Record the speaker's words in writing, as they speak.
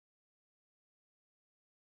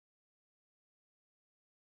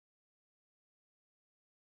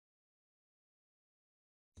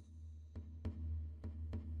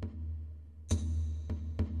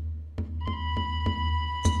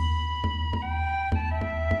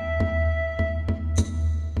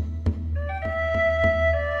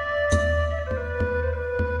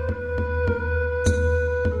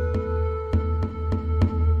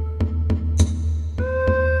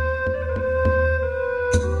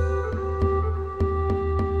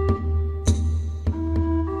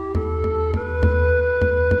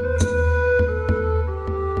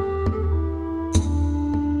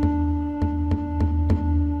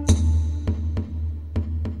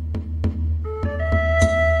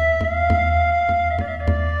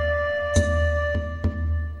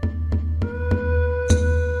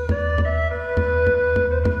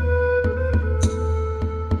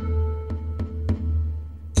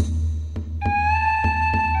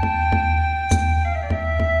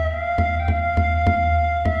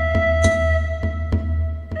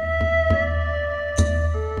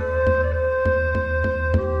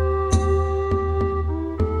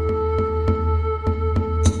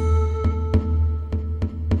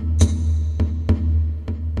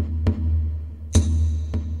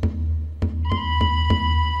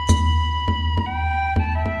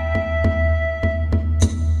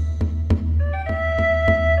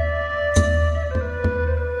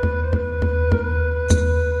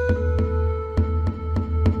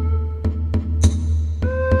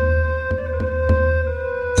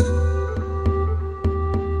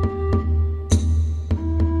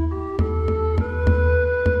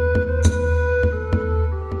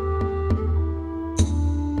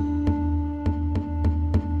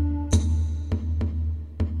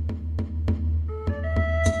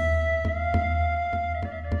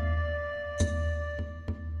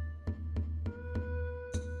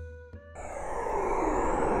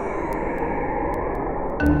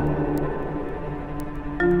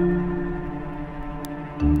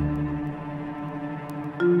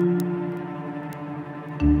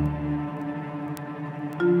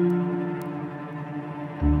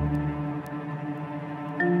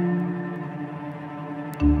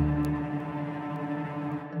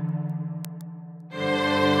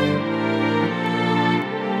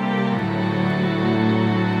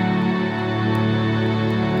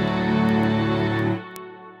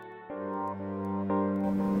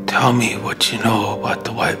Tell me what you know about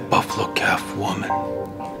the white buffalo calf woman.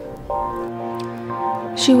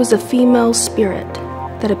 She was a female spirit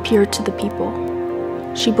that appeared to the people.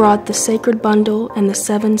 She brought the sacred bundle and the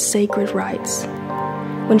 7 sacred rites.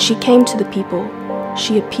 When she came to the people,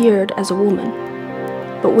 she appeared as a woman.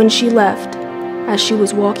 But when she left, as she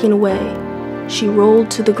was walking away, she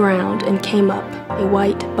rolled to the ground and came up, a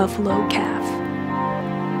white buffalo calf.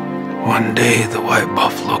 One day the white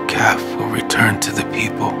buffalo calf will return to the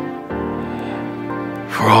people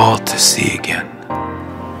for all to see again.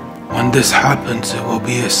 When this happens, it will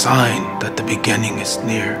be a sign that the beginning is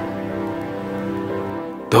near.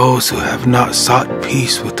 Those who have not sought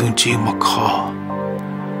peace with Unchi Makah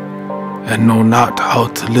and know not how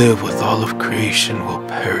to live with all of creation will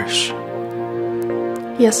perish.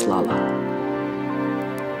 Yes, Lala.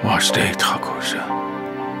 Washday Takosha.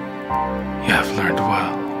 You have learned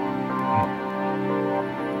well.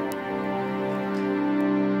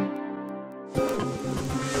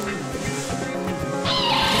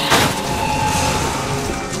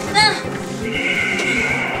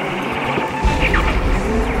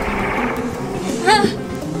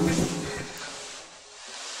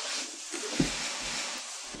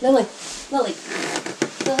 Lily.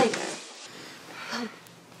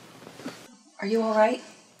 Are you all right?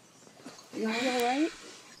 Are you all right?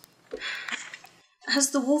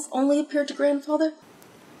 Has the wolf only appeared to grandfather?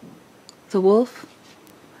 The wolf?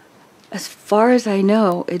 As far as I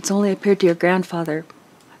know, it's only appeared to your grandfather.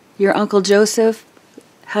 Your Uncle Joseph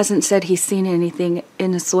hasn't said he's seen anything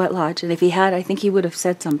in the sweat lodge, and if he had, I think he would have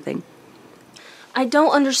said something. I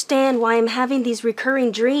don't understand why I'm having these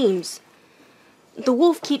recurring dreams. The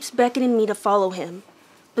wolf keeps beckoning me to follow him,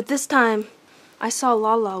 but this time I saw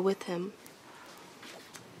Lala with him.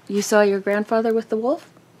 You saw your grandfather with the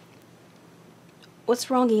wolf? What's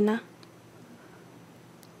wrong, Ina?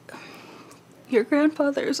 Your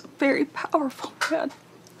grandfather is a very powerful man,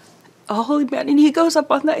 a holy man, and he goes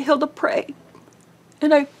up on that hill to pray.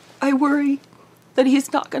 And I worry that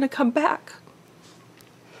he's not going to come back.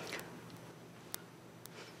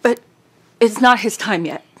 But it's not his time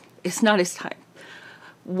yet. It's not his time.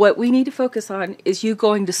 What we need to focus on is you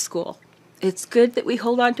going to school. It's good that we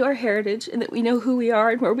hold on to our heritage and that we know who we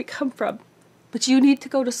are and where we come from. But you need to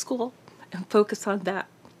go to school and focus on that.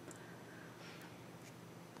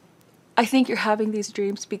 I think you're having these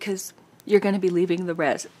dreams because you're going to be leaving the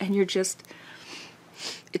res and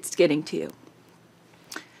it's getting to you.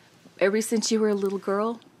 Ever since you were a little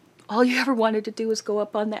girl, all you ever wanted to do was go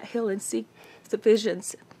up on that hill and see the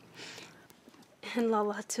visions. And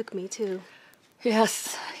Lala took me too.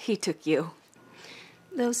 Yes, he took you.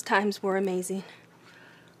 Those times were amazing.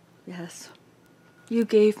 Yes. You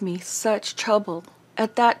gave me such trouble.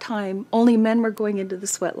 At that time, only men were going into the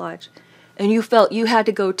sweat lodge. And you felt you had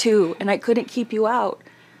to go too, and I couldn't keep you out.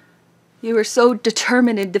 You were so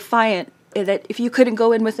determined and defiant that if you couldn't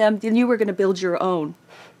go in with them, then you were going to build your own.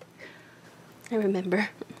 I remember.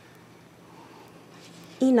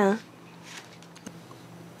 Ina,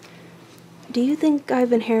 do you think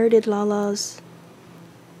I've inherited Lala's?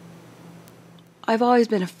 I've always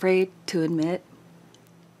been afraid to admit,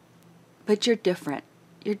 but you're different.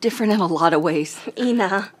 You're different in a lot of ways.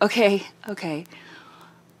 Ina. Okay.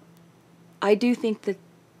 I do think that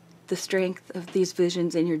the strength of these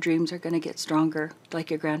visions and your dreams are going to get stronger, like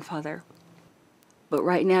your grandfather. But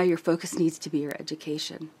right now, your focus needs to be your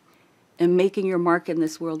education and making your mark in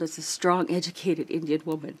this world as a strong, educated Indian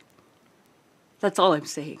woman. That's all I'm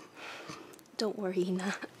saying. Don't worry,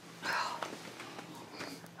 Ina.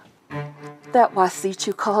 That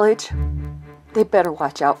Wasichu College, they better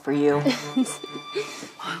watch out for you.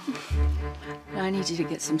 Now I need you to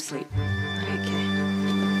get some sleep. Okay.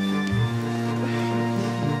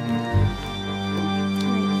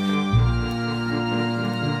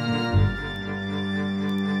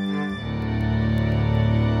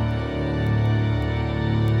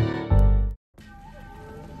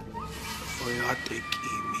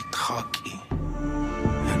 Oyateki mitaki.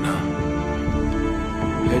 Ena.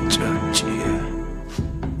 Hecha chie.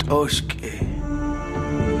 Toshke.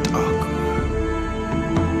 Taku.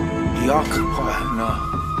 Yakpahna.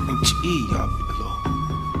 Nchi yapelo.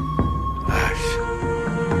 Ash.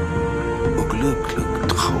 Uglukluk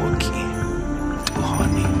tawaki.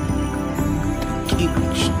 Tuhani.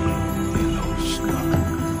 Kibichni. Eloshna.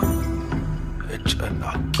 Hecha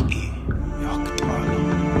naki. Yaktalo.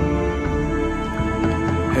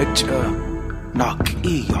 Hecha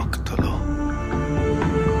naki yaktalo.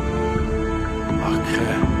 Akhe.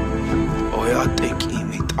 Oyateki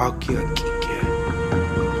mitaki kike.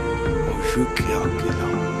 Oshuki akila.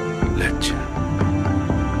 Leche.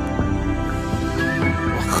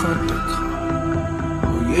 Wakhataka.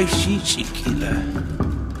 Eshishikila,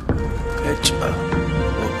 Echa,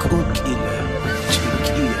 Okukila,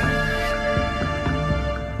 Chikia,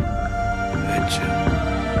 Echa,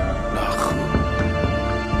 Nahu,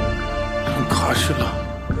 Ankashula,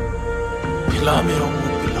 Pilami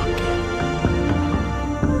Omu Pilaki,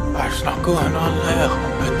 Ashnako Anale,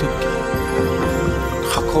 Metuki,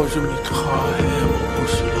 Hakojumitra,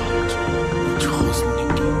 Usulat,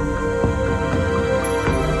 Chosniki.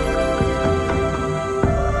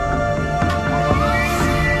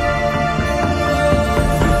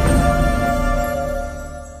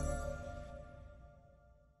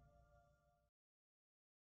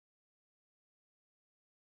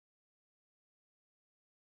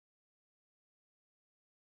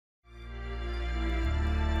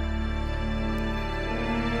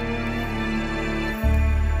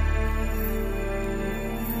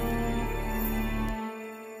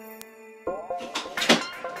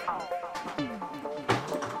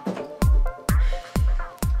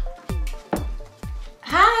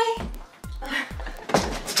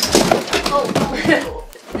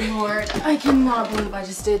 Lord, I cannot believe I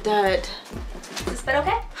just did that. Is this bed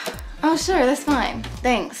okay? Oh, sure, that's fine.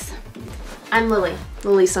 Thanks. I'm Lily.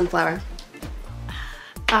 Lily Sunflower.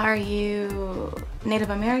 Are you Native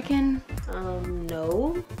American?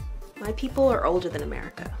 No. My people are older than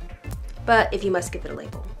America. But if you must give it a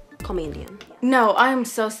label, call me Indian. No, I'm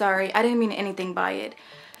so sorry. I didn't mean anything by it.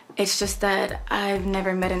 It's just that I've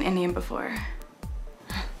never met an Indian before.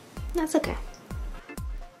 That's okay.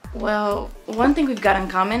 Well, one thing we've got in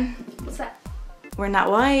common. What's that? We're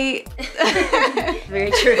not white.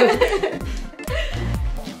 Very true.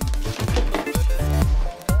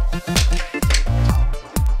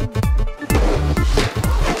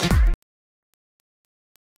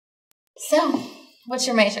 So, what's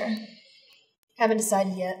your major? Haven't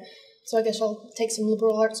decided yet, so I guess I'll take some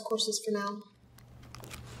liberal arts courses for now.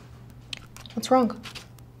 What's wrong?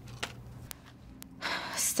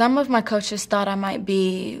 Some of my coaches thought I might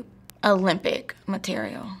be Olympic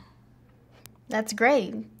material. That's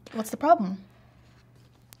great. What's the problem?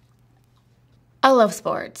 I love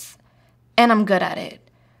sports, and I'm good at it.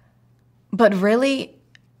 But really,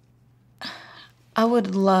 I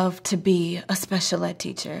would love to be a special ed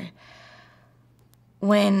teacher.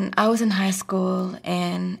 When I was in high school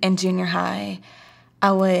and in junior high,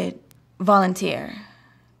 I would volunteer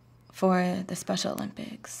for the Special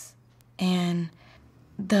Olympics. And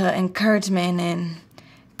the encouragement and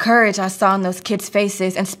courage I saw in those kids'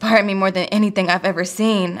 faces inspired me more than anything I've ever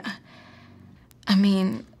seen. I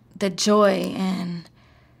mean, the joy and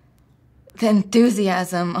the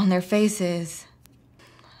enthusiasm on their faces,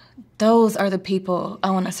 those are the people I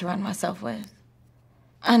want to surround myself with.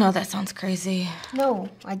 I know that sounds crazy. No,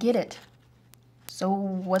 I get it. So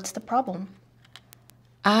what's the problem?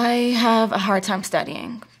 I have a hard time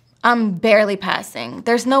studying. I'm barely passing.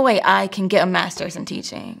 There's no way I can get a master's in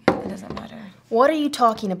teaching. It doesn't matter. What are you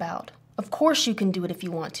talking about? Of course you can do it if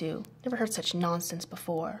you want to. Never heard such nonsense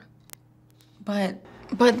before. But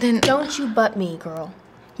then... Don't you but me, girl.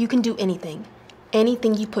 You can do anything.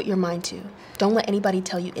 Anything you put your mind to. Don't let anybody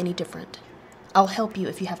tell you any different. I'll help you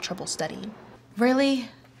if you have trouble studying. Really?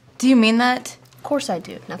 Do you mean that? Of course I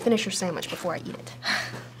do. Now finish your sandwich before I eat it.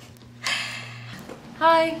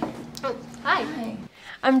 Hi. Oh, hi. Hi.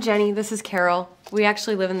 I'm Jenny. This is Carol. We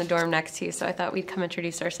actually live in the dorm next to you, so I thought we'd come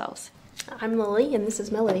introduce ourselves. I'm Lily, and this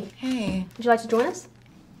is Melody. Hey. Would you like to join us?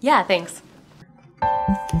 Yeah, thanks.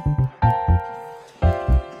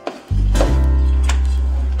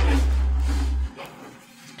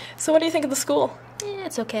 So what do you think of the school? Yeah,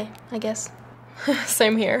 it's okay, I guess.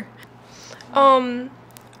 Same here.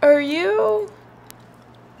 Are you...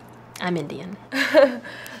 I'm Indian.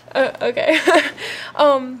 Okay.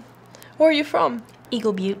 Where are you from?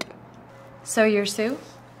 Eagle Butte. So you're Sue?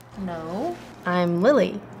 No. I'm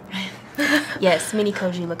Lily. Yes, Mini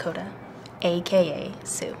Koji Lakota, a.k.a.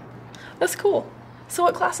 Sue. That's cool. So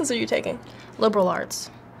what classes are you taking? Liberal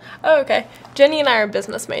arts. Oh, okay. Jenny and I are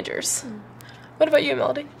business majors. What about you,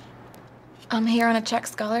 Melody? I'm here on a Czech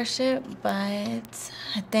scholarship, but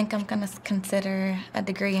I think I'm gonna consider a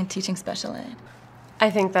degree in teaching special ed.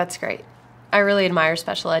 I think that's great. I really admire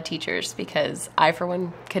special ed teachers because I, for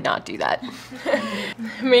one, could not do that.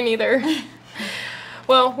 Me neither.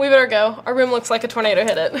 Well, we better go. Our room looks like a tornado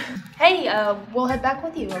hit it. Hey, we'll head back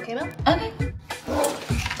with you, okay, Mel? Okay.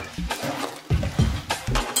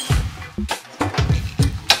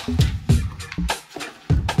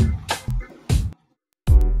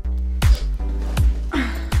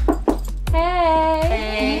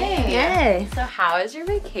 Hey. So how was your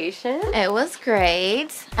vacation? It was great.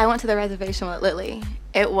 I went to the reservation with Lily.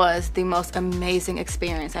 It was the most amazing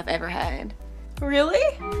experience I've ever had.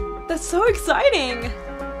 Really? That's so exciting!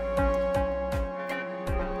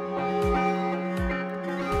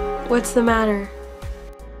 What's the matter?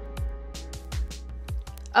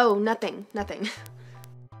 Oh, nothing.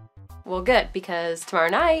 Well, good, because tomorrow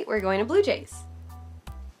night we're going to Blue Jays.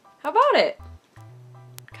 How about it?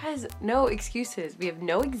 Guys, no excuses. We have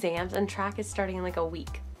no exams and track is starting in like a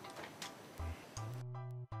week.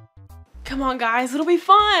 Come on, guys, it'll be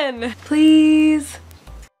fun! Please.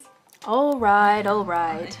 All right.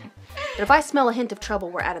 But if I smell a hint of trouble,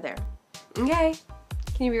 we're out of there. Okay.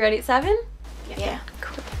 Can you be ready at 7? Yeah.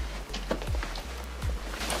 Cool.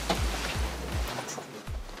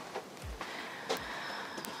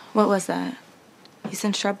 What was that? You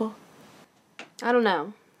sense trouble? I don't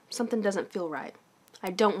know. Something doesn't feel right. I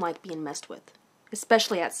don't like being messed with,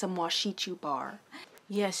 especially at some Washichu bar.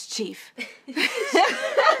 Yes, Chief.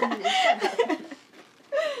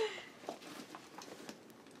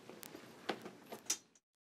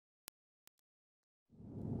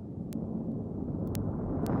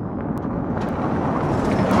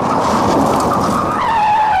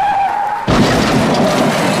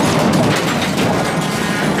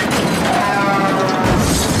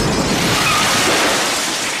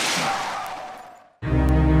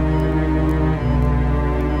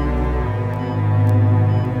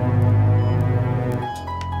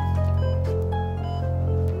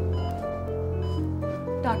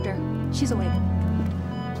 Doctor, she's awake.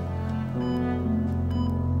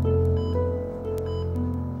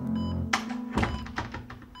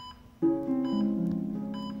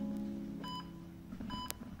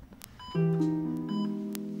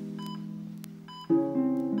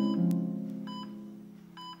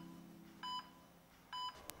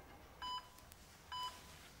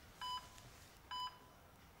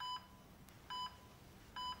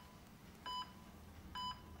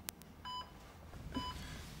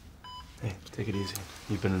 Hey, take it easy.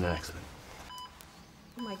 You've been in an accident.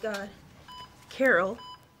 Oh my God. Carol.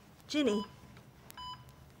 Ginny.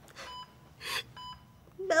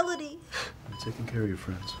 Melody. You're taking care of your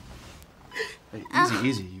friends. Hey,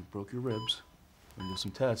 easy. You broke your ribs. We're gonna do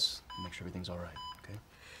some tests and make sure everything's all right, okay?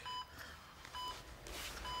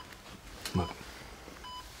 Look.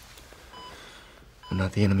 I'm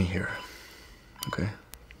not the enemy here, okay?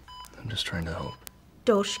 I'm just trying to help.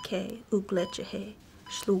 Doshke uglechehe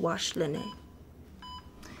shluwashlene.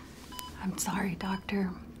 I'm sorry,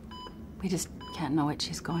 Doctor. We just can't know what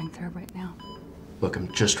she's going through right now. Look,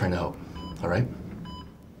 I'm just trying to help, all right?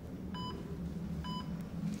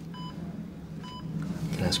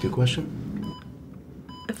 Can I ask you a question?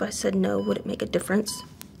 If I said no, would it make a difference?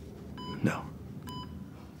 No.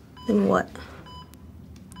 Then what?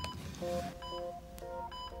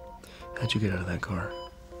 How'd you get out of that car?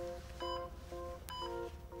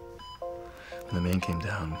 When the man came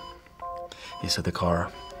down, he said the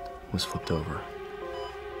car was flipped over.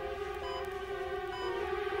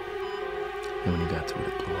 And when he got to it,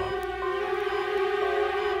 it blew up.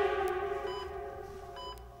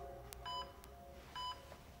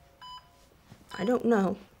 I don't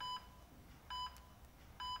know.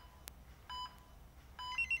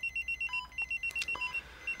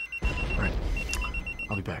 All right,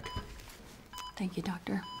 I'll be back. Thank you,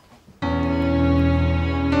 Doctor.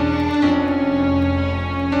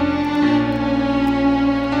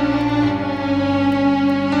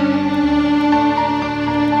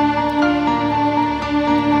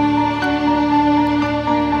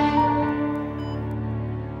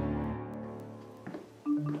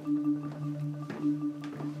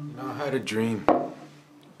 I had a dream.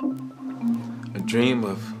 A dream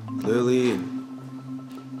of Lily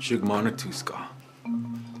and Shugmanatuska.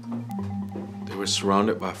 They were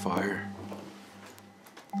surrounded by fire.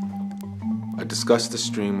 I discussed this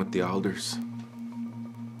dream with the elders.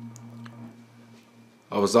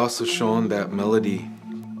 I was also shown that Melody,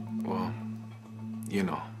 well, you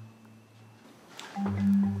know.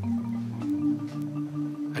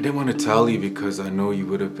 I didn't want to tell you because I know you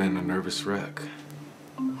would have been a nervous wreck.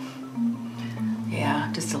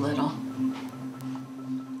 Yeah, just a little.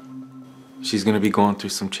 She's gonna be going through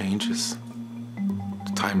some changes.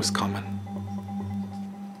 The time is coming.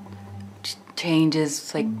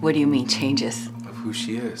 Changes? Like, what do you mean, changes? Of who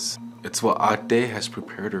she is. It's what Ate has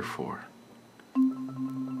prepared her for.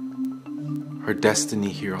 Her destiny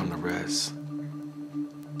here on the res.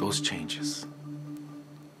 Those changes.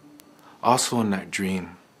 Also in that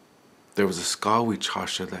dream, there was a Skawi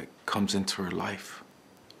Chasha that comes into her life.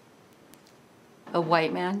 A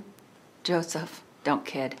white man? Joseph, don't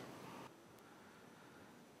kid.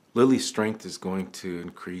 Lily's strength is going to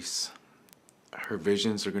increase. Her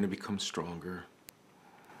visions are going to become stronger.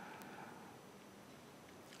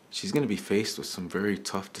 she's going to be faced with some very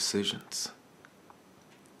tough decisions.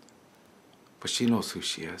 But she knows who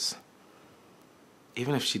she is,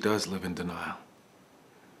 even if she does live in denial.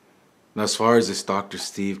 Now, as far as this Dr.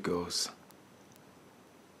 Steve goes,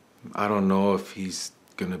 I don't know if he's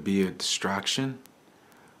going to be a distraction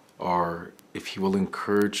or if he will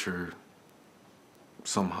encourage her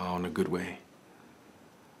somehow in a good way.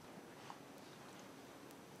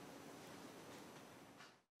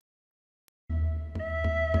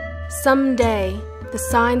 Someday, the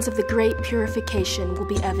signs of the great purification will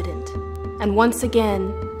be evident, and once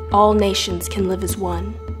again, all nations can live as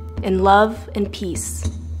one, in love and peace,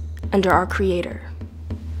 under our Creator.